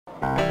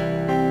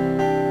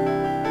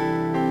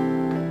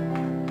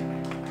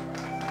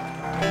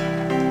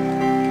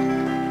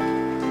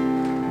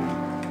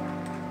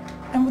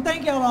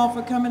y'all all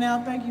for coming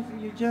out. Thank you for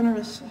your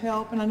generous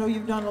help, and I know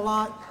you've done a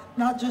lot,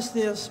 not just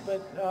this,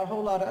 but a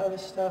whole lot of other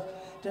stuff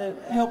to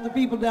help the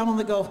people down on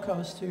the Gulf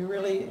Coast who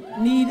really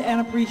need and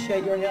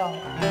appreciate your help.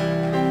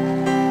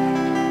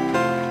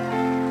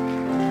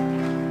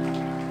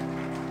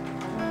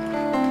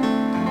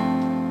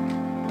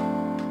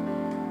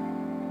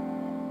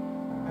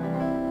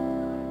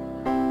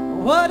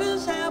 What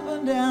has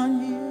happened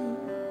down here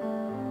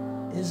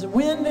is the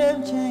wind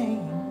and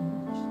change.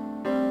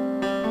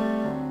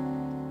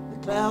 The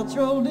clouds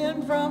rolled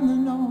in from the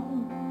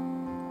north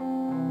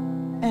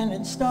and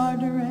it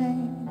started to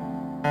rain.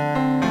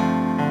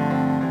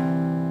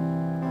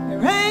 It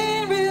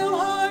rained real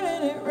hard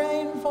and it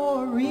rained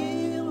for a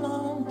real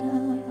long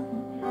time.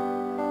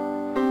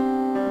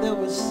 There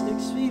was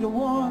 6 feet of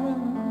water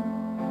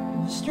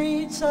in the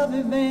streets of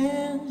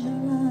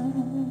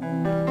Evangeline.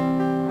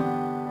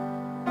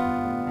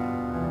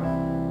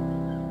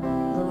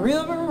 The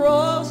river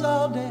rolls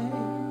all day,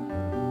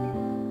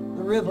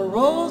 the river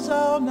rolls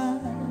all night.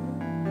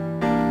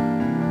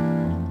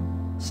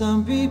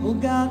 Some people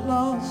got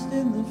lost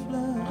in the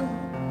flood,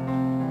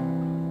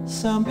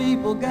 some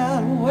people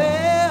got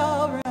away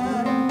all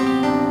right.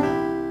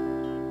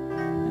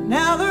 And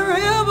now the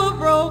river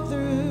broke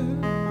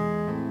through,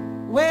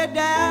 way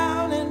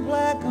down in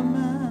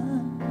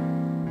Plaquemine.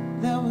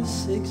 There was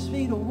 6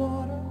 feet of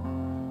water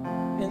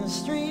in the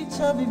streets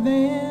of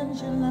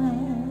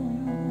Evangeline.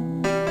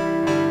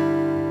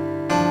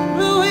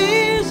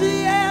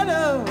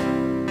 Louisiana,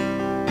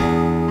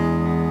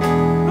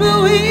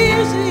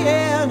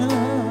 Louisiana,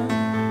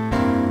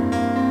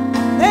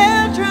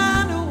 they're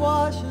trying to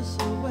wash us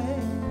away.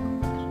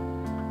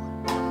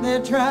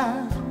 They're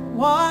trying to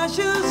wash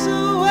us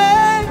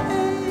away.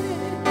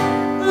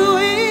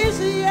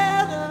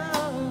 Louisiana,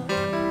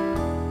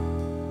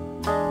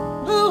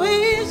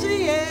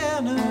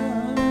 Louisiana,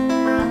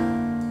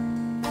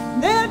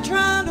 they're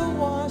trying to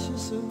wash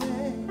us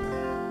away.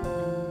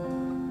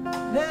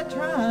 They're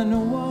trying to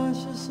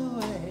wash us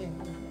away.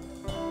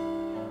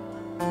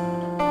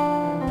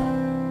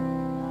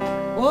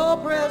 Oh,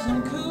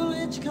 President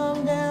Coolidge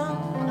come down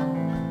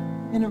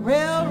in a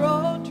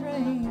railroad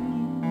train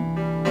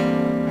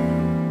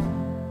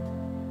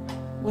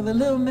with a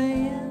little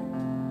man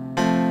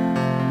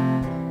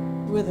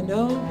with a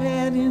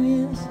notepad in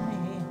his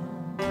hand.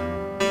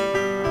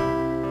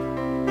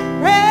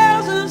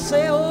 President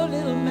say, oh,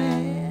 little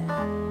man,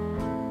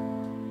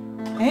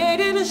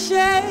 ain't it a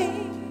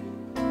shame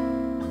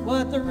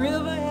what the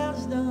river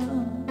has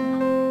done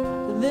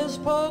to this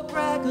poor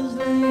cracker's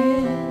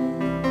land?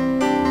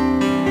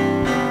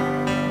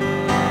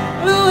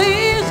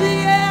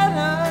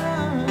 Louisiana,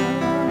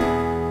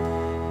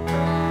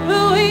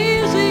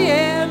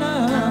 Louisiana,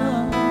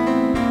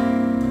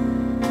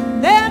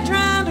 they're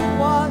trying to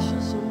wash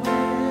us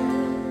away.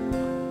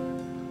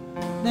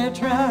 They're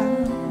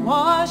trying to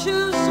wash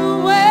us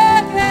away.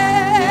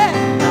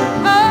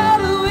 Oh,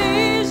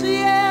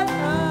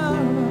 Louisiana,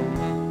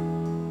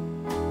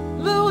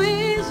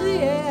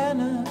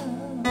 Louisiana,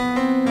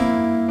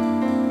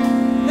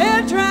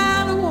 they're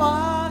trying to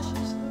wash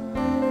us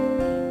away.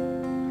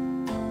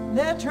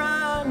 They're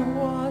trying to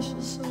wash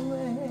us away.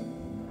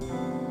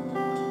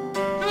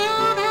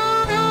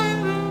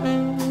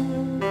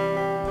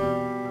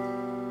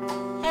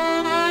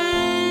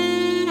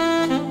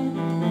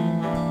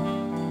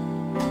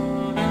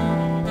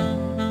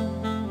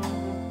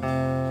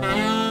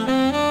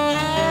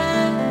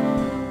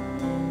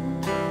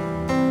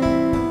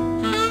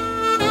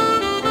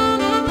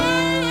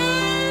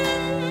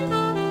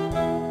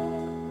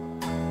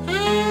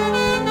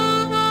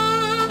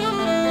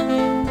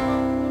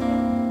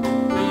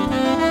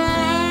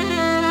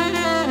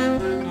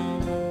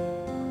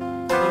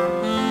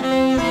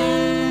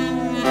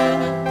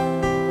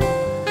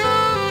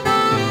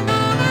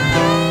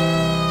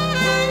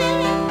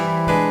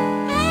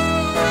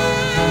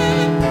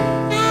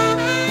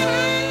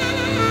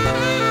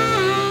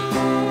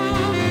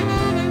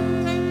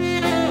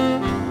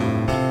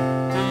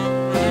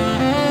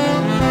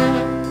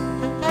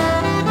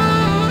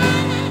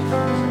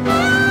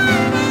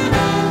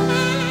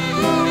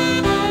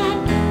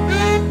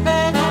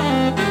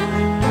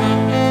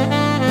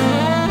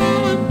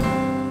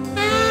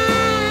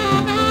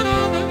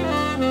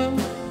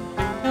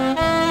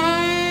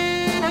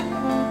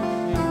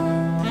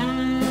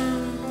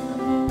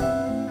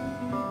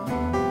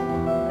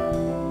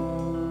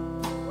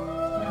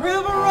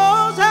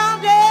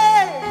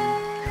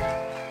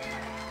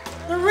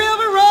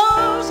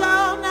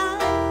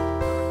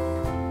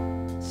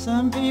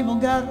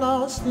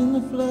 In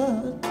the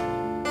flood,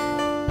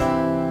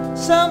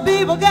 some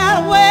people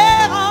got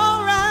away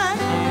all right.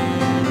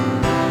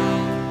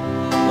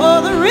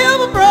 Oh, the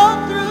river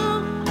broke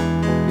through,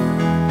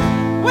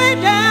 way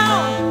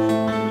down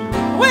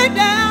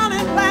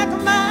in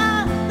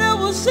Plaquemine. There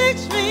was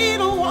 6 feet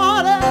of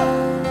water.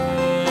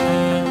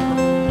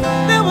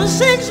 There was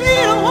 6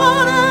 feet of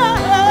water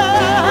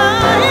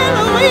in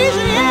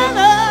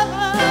Louisiana.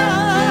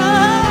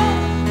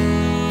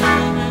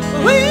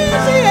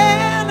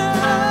 Louisiana,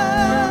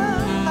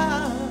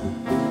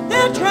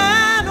 they're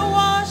trying to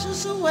wash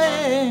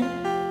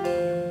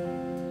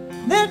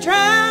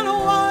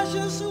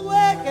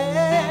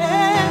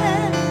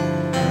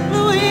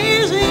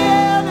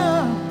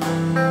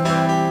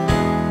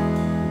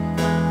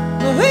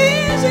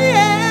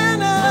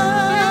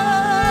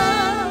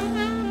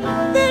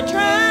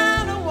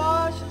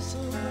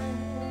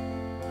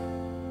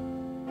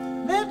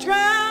They're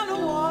trying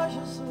to wash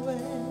us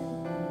away.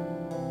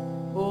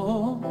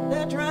 Oh,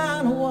 they're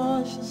trying to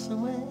wash us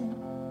away.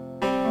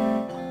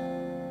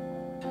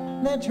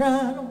 They're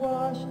trying to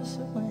wash us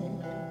away.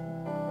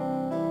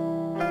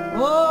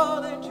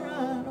 Oh, they're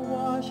trying to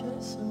wash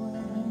us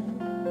away.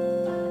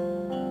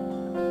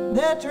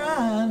 They're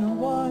trying to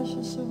wash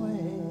us away.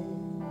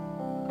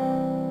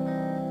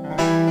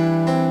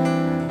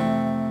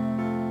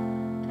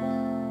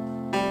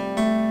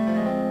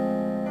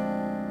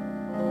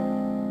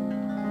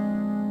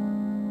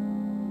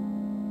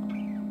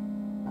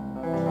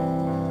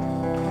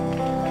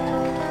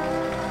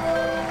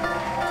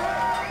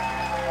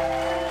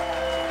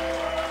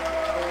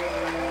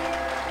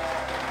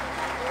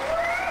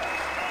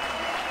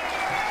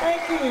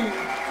 Thank you.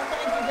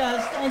 Thank you,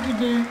 guys. Thank you,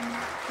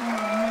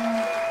 Duke.